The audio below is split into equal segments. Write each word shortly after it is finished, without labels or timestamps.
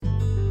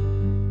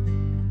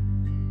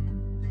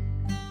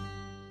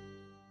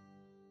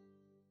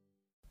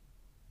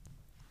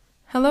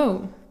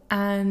Hello,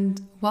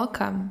 and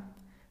welcome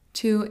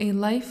to A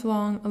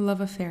Lifelong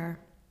Love Affair.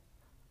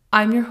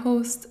 I'm your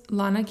host,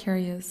 Lana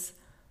Carius.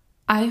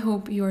 I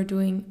hope you are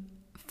doing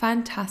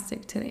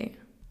fantastic today.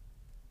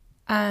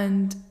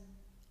 And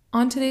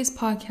on today's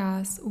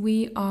podcast,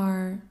 we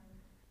are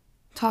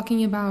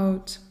talking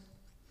about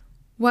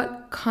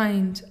what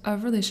kind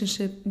of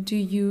relationship do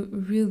you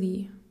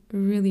really,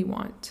 really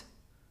want?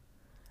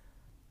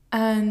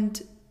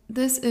 And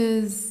this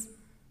is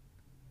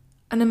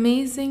an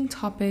amazing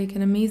topic,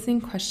 an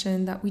amazing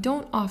question that we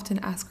don't often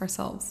ask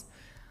ourselves.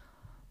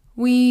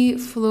 We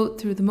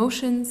float through the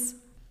motions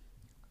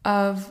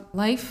of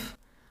life,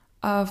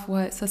 of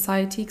what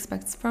society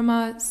expects from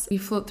us. We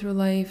float through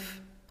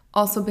life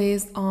also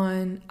based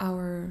on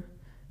our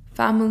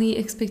family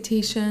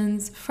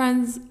expectations,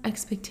 friends'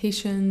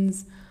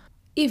 expectations,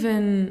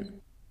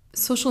 even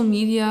social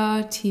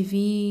media,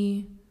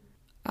 TV,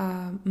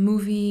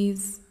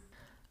 movies.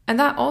 And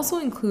that also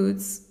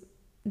includes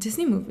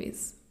Disney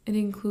movies. It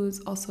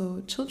includes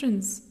also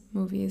children's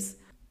movies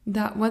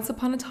that once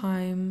upon a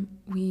time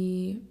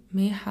we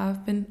may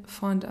have been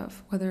fond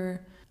of,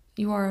 whether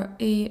you are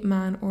a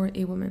man or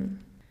a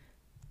woman.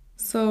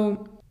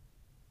 So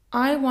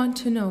I want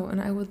to know,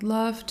 and I would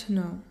love to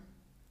know,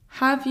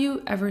 have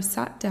you ever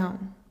sat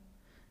down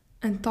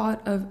and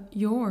thought of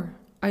your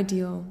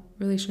ideal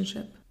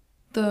relationship?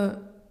 The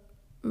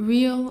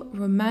real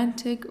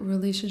romantic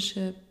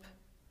relationship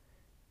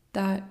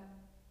that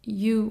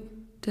you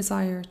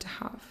desire to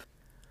have.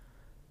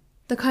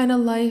 The kind of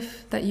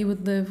life that you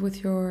would live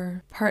with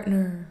your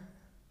partner,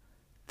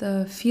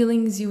 the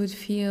feelings you would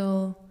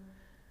feel,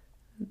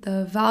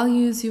 the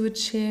values you would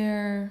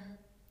share,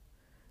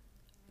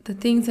 the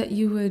things that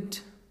you would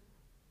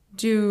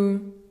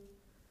do,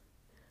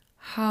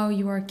 how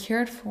you are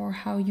cared for,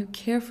 how you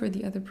care for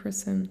the other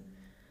person.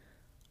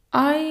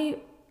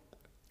 I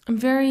am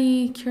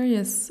very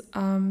curious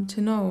to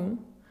know.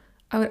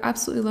 I would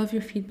absolutely love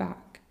your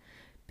feedback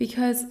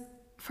because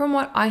from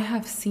what I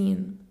have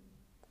seen,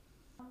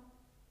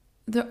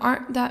 there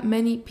aren't that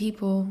many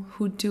people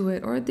who do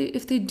it, or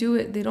if they do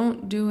it, they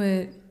don't do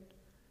it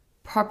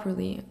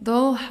properly.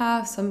 They'll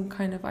have some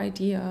kind of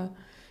idea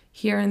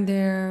here and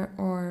there,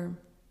 or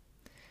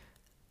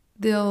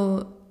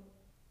they'll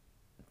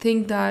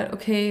think that,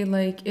 okay,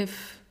 like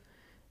if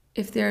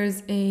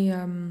there's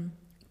a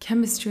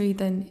chemistry,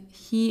 then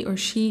he or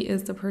she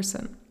is the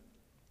person.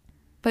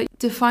 But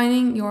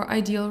defining your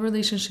ideal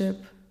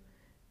relationship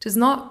does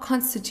not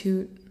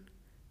constitute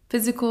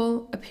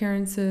physical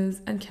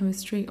appearances and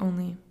chemistry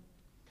only.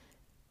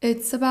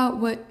 It's about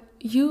what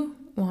you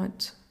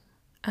want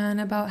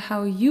and about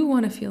how you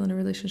want to feel in a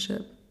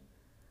relationship.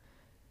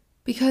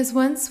 Because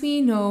once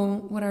we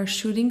know what our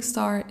shooting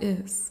star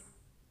is,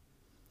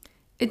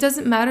 it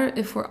doesn't matter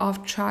if we're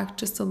off track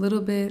just a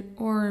little bit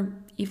or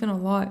even a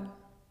lot.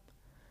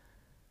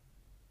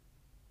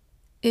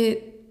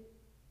 It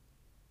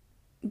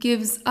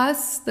gives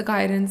us the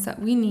guidance that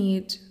we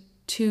need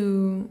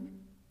to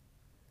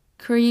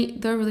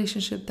create the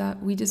relationship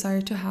that we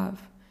desire to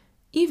have,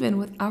 even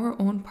with our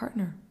own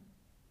partner.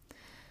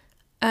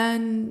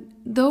 And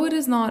though it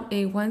is not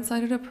a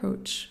one-sided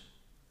approach,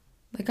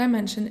 like I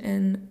mentioned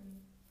in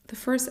the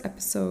first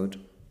episode,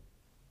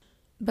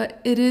 but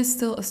it is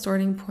still a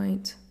starting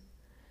point.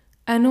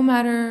 And no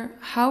matter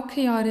how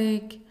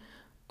chaotic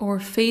or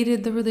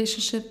faded the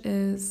relationship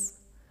is,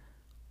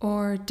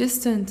 or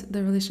distant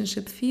the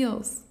relationship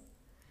feels,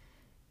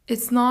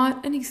 it's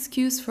not an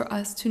excuse for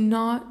us to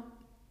not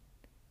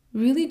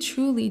really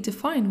truly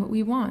define what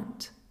we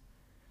want.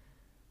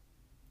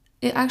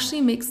 It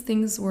actually makes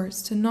things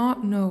worse to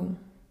not know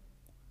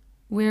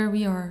where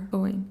we are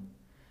going.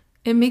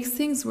 It makes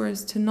things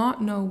worse to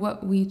not know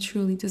what we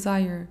truly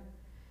desire.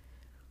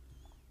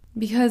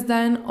 Because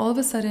then all of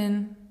a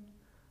sudden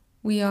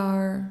we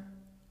are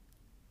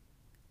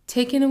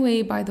taken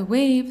away by the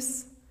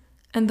waves,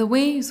 and the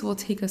waves will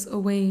take us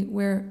away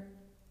where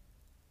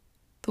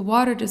the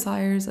water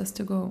desires us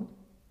to go,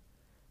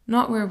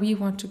 not where we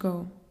want to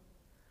go.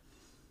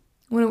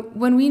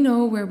 When we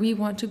know where we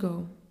want to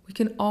go, we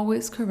can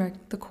always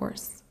correct the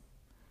course.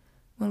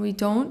 When we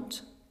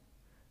don't,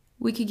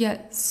 we could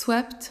get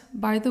swept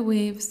by the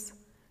waves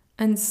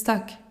and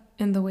stuck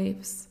in the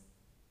waves.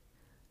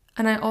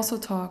 And I also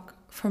talk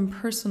from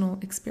personal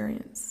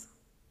experience.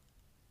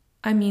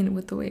 I mean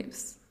with the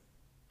waves.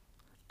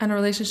 And a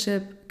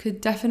relationship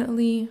could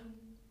definitely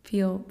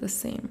feel the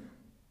same.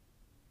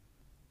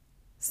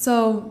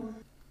 So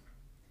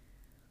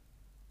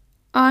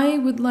I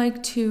would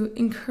like to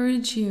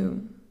encourage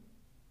you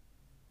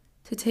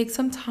to take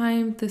some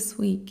time this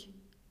week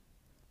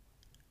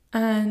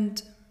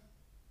and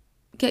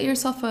get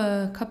yourself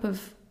a cup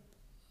of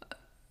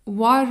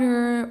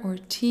water or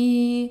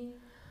tea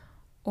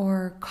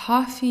or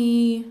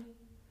coffee,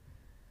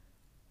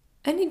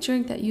 any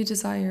drink that you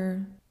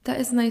desire that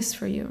is nice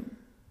for you.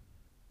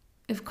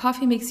 If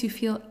coffee makes you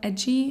feel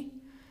edgy,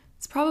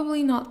 it's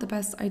probably not the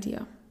best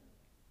idea.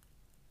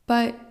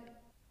 But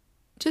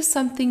just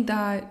something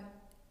that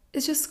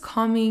is just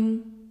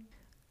calming,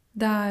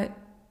 that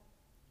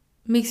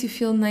makes you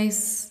feel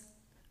nice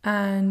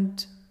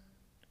and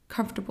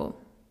comfortable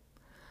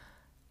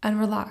and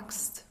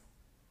relaxed.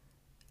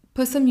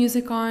 Put some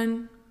music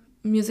on,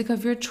 music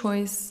of your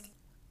choice,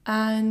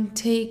 and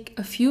take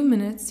a few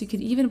minutes. You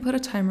could even put a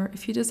timer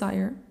if you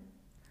desire,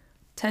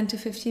 10 to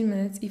 15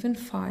 minutes, even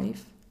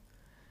 5.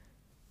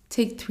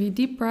 Take 3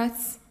 deep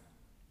breaths,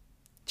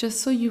 just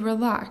so you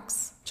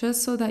relax,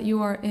 just so that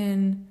you are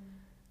in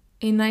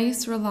a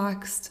nice,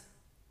 relaxed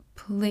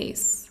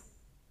place.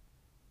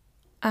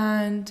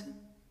 And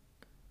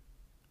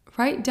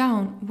write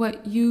down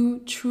what you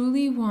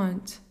truly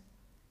want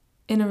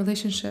in a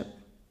relationship.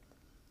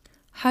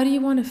 How do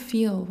you want to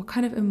feel? What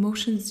kind of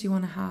emotions do you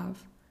want to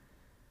have?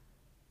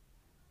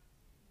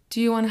 Do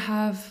you want to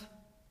have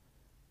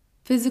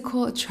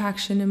physical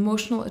attraction,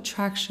 emotional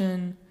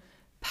attraction,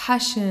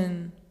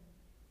 passion?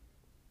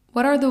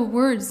 What are the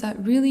words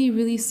that really,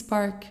 really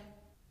spark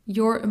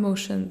your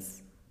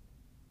emotions?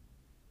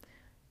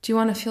 Do you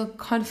want to feel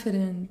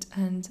confident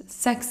and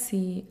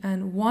sexy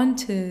and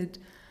wanted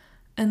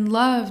and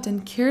loved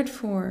and cared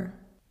for?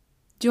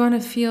 Do you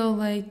want to feel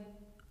like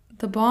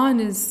the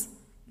bond is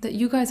that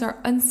you guys are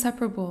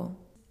inseparable,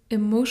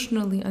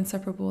 emotionally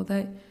inseparable,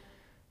 that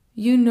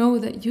you know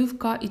that you've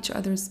got each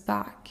other's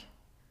back,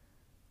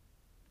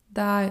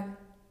 that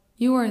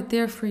you are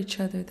there for each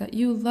other, that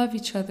you love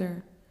each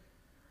other?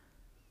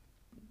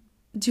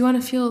 Do you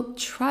want to feel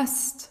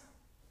trust?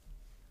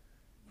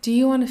 Do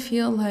you want to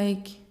feel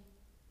like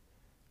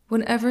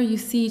whenever you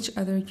see each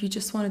other, you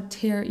just want to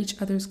tear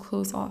each other's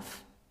clothes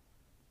off?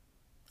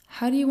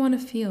 How do you want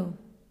to feel?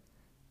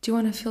 Do you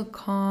want to feel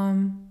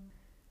calm,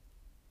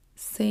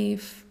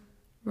 safe,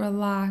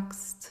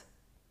 relaxed?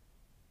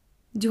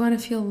 Do you want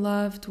to feel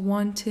loved,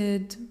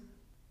 wanted,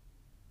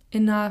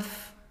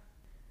 enough,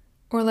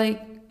 or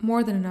like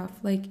more than enough?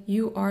 Like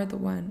you are the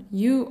one.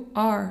 You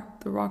are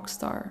the rock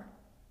star.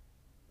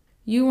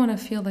 You want to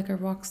feel like a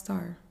rock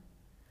star.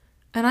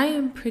 And I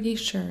am pretty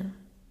sure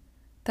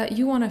that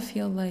you want to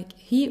feel like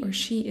he or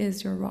she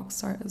is your rock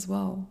star as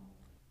well.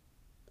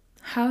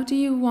 How do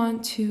you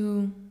want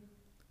to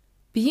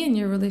be in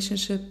your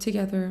relationship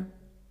together?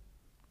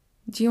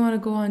 Do you want to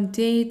go on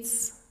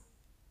dates?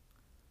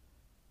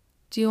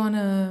 Do you want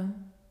to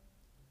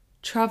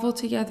travel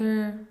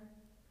together?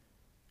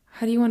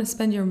 How do you want to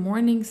spend your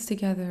mornings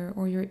together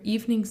or your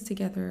evenings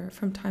together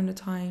from time to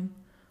time,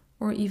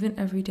 or even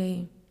every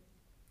day?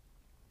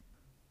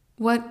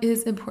 What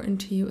is important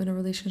to you in a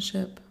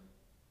relationship?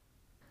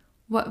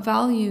 What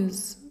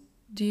values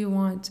do you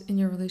want in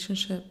your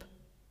relationship?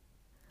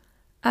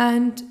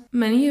 And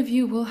many of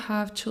you will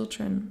have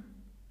children.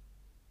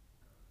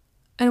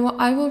 And what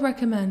I will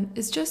recommend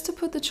is just to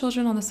put the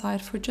children on the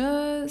side for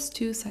just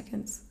 2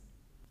 seconds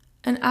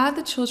and add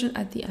the children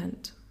at the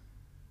end.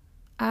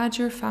 Add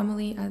your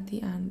family at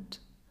the end.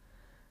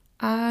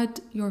 Add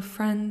your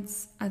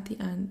friends at the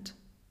end.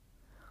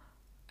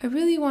 I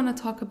really want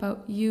to talk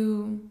about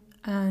you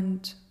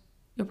and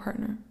your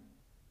partner.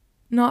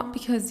 Not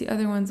because the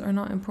other ones are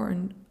not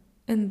important.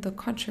 In the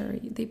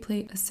contrary, they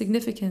play a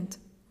significant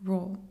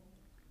role.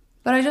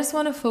 But I just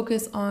want to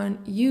focus on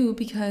you,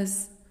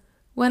 because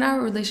when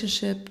our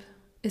relationship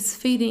is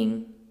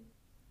fading,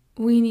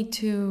 we need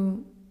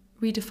to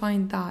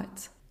redefine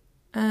that.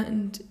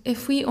 And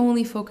if we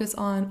only focus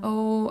on,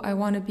 oh, I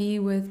want to be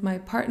with my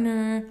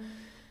partner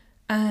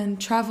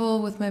and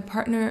travel with my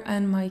partner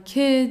and my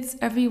kids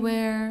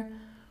everywhere,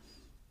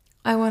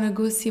 I want to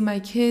go see my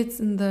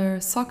kids in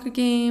their soccer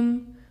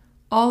game,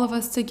 all of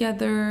us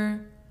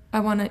together.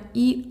 I want to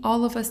eat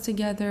all of us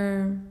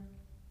together.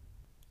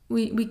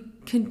 We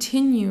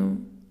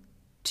continue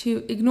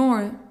to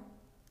ignore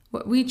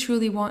what we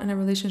truly want in a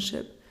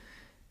relationship.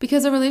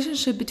 Because a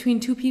relationship between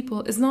 2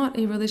 people is not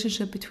a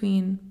relationship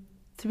between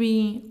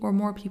 3 or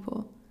more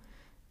people.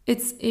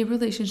 It's a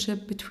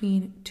relationship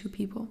between 2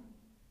 people.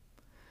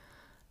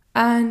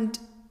 And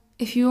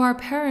if you are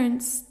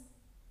parents,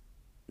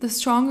 the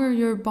stronger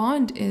your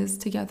bond is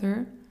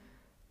together,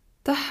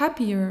 the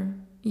happier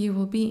you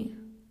will be.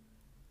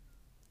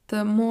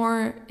 The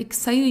more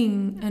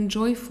exciting and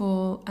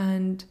joyful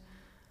and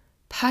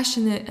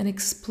passionate and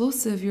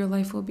explosive your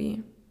life will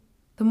be.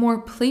 The more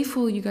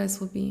playful you guys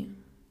will be.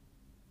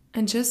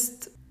 And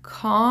just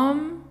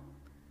calm,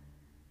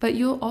 but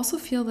you'll also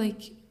feel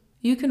like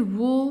you can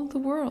rule the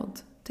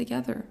world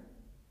together.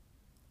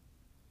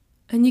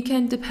 And you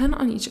can depend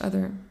on each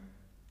other.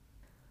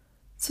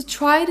 So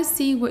try to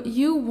see what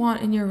you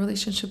want in your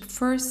relationship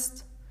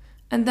first,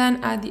 and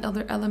then add the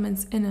other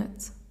elements in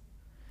it.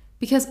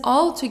 Because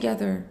all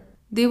together,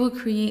 they will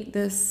create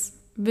this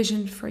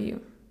vision for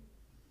you.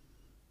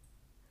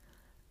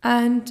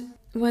 And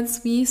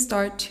once we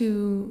start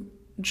to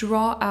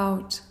draw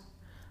out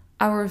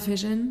our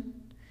vision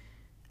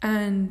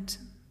and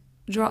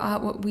draw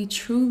out what we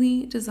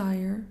truly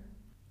desire,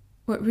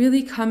 what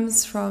really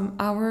comes from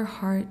our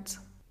heart,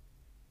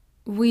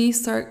 we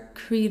start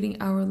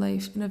creating our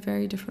life in a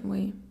very different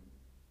way.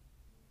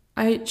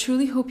 I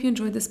truly hope you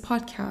enjoyed this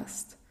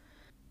podcast.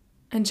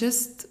 And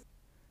just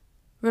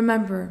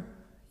remember,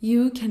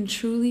 you can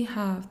truly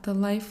have the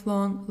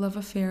lifelong love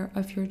affair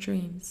of your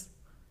dreams.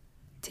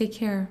 Take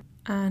care.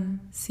 and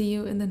see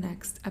you in the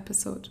next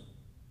episode.